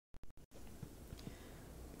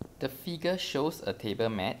The figure shows a table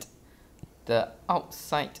mat. The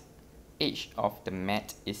outside edge of the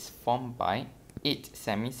mat is formed by 8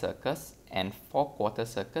 semicircles and 4 quarter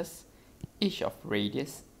circles, each of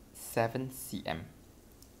radius 7 cm.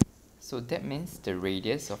 So that means the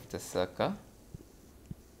radius of the circle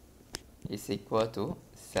is equal to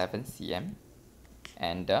 7 cm,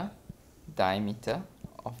 and the diameter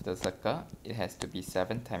of the circle, it has to be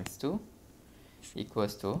 7 times 2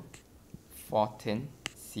 equals to 14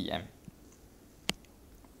 cm.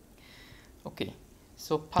 Okay,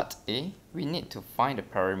 so part A, we need to find the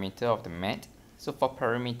perimeter of the mat. So for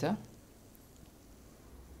perimeter,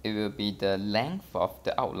 it will be the length of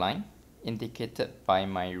the outline indicated by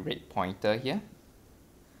my red pointer here.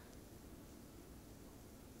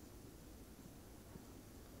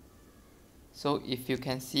 So if you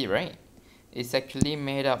can see, right, it's actually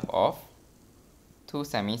made up of 2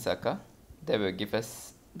 semicircles that will give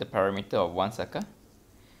us the perimeter of 1 circle,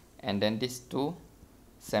 and then these 2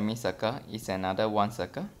 semicircle is another 1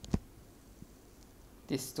 circle.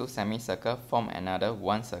 These 2 semicircle form another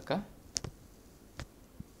 1 circle,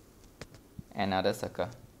 another circle,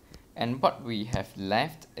 and what we have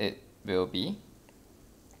left, it will be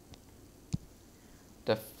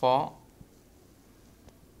the 4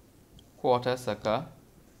 quarter circle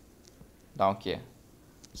down here.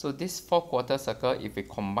 So this 4 quarter circle, if we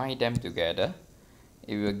combine them together,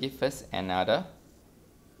 it will give us another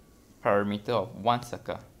perimeter of 1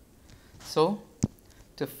 circle. So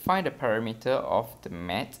to find the perimeter of the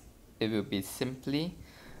mat, it will be simply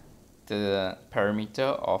the perimeter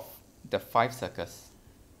of the 5 circles.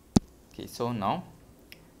 Okay, so now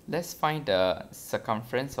let's find the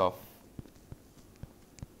circumference of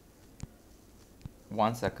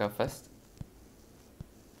 1 circle first,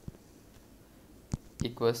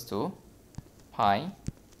 equals to pi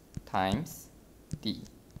times d.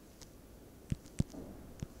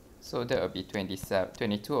 So that will be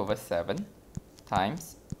 22 over 7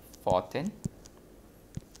 times 14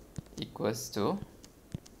 equals to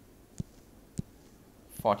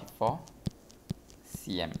 44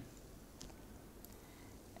 cm.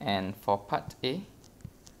 And for part A,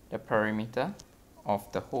 the perimeter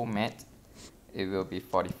of the whole mat, it will be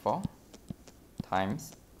 44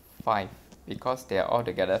 times 5, because they are all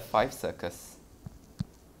together 5 circles,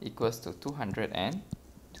 equals to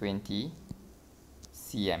 220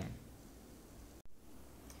 cm.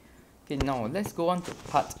 Okay, now let's go on to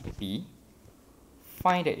part B.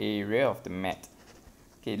 Find the area of the mat.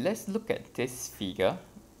 Okay, let's look at this figure.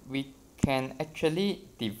 We can actually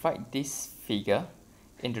divide this figure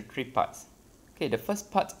into 3 parts. Okay, the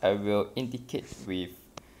first part I will indicate with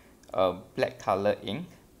black color ink.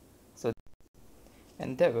 So,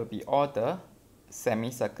 and that will be all the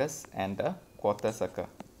semicircles and the quarter circle.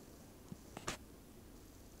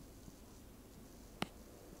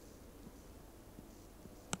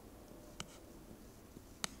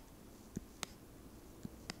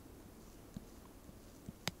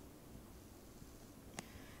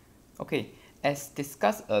 Okay, as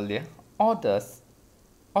discussed earlier, all the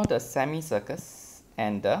semicircles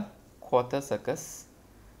and the quarter circles,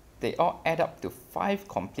 they all add up to 5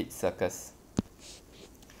 complete circles.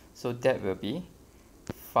 So that will be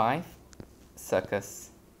 5 circles.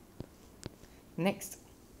 Next,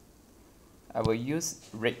 I will use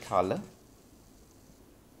red color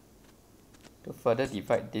to further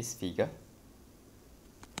divide this figure.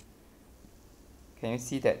 Can you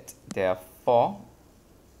see that there are 4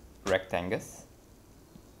 rectangles?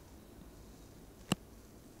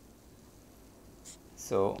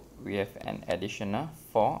 So we have an additional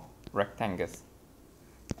 4 rectangles.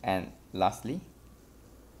 And lastly,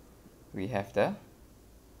 we have the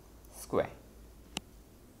square,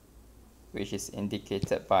 which is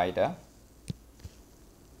indicated by the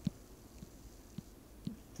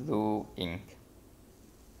blue ink.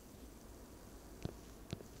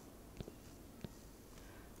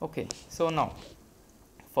 Okay, so now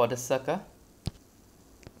for the circle,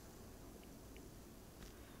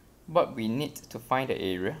 what we need to find the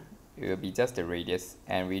area, it will be just the radius,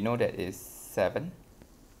 and we know that is 7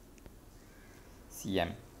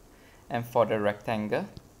 cm. And for the rectangle,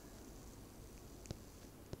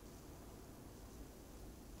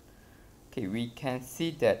 okay, we can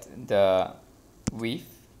see that the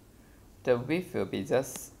width will be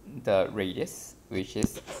just the radius, which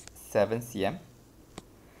is 7 cm,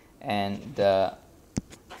 and the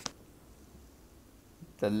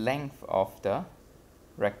length of the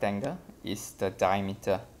rectangle is the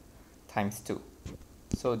diameter times 2.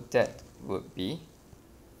 So that would be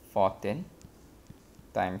 14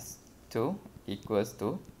 times 2 equals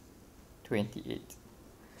to 28.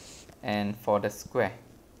 And for the square,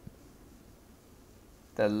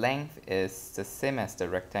 the length is the same as the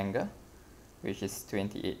rectangle, which is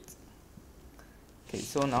 28. Okay,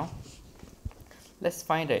 so now let's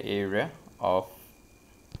find the area of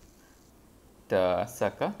the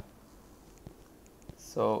circle.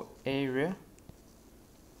 So area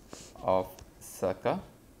of circle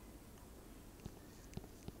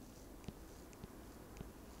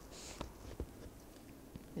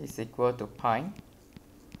is equal to pi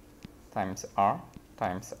times r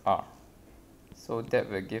times r. So that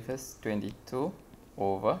will give us 22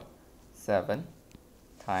 over 7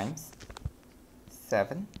 times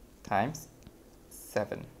 7 times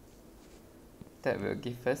 7. That will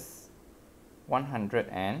give us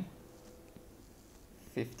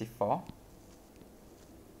 154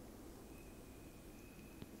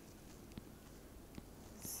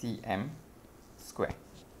 cm square.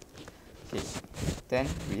 Okay, then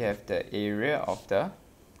we have the area of the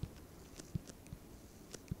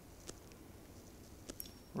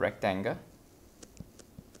rectangle.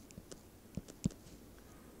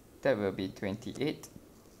 That will be 28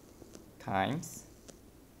 times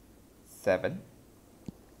 7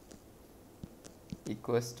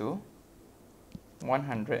 equals to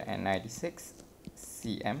 196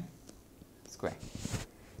 cm square.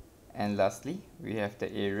 And lastly, we have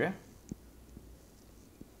the area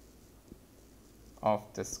of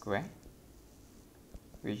the square,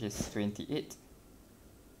 which is 28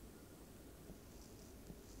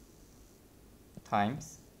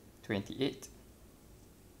 times 28.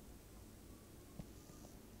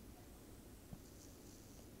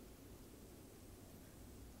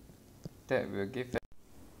 That will give us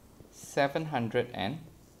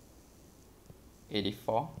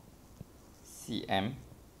 784 cm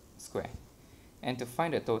square. And to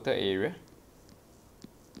find the total area,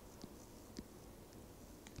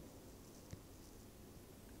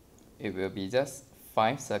 it will be just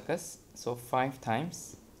 5 circles. So 5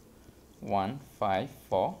 times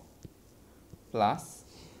 154 plus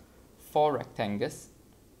 4 rectangles,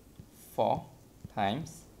 4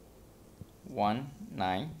 times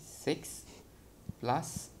 196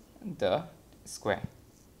 plus the square,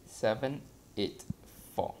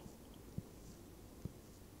 784.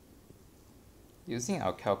 Using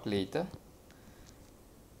our calculator,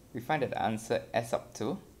 we find that the answer adds up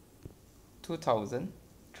to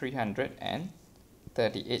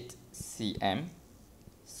 2338 cm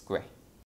square.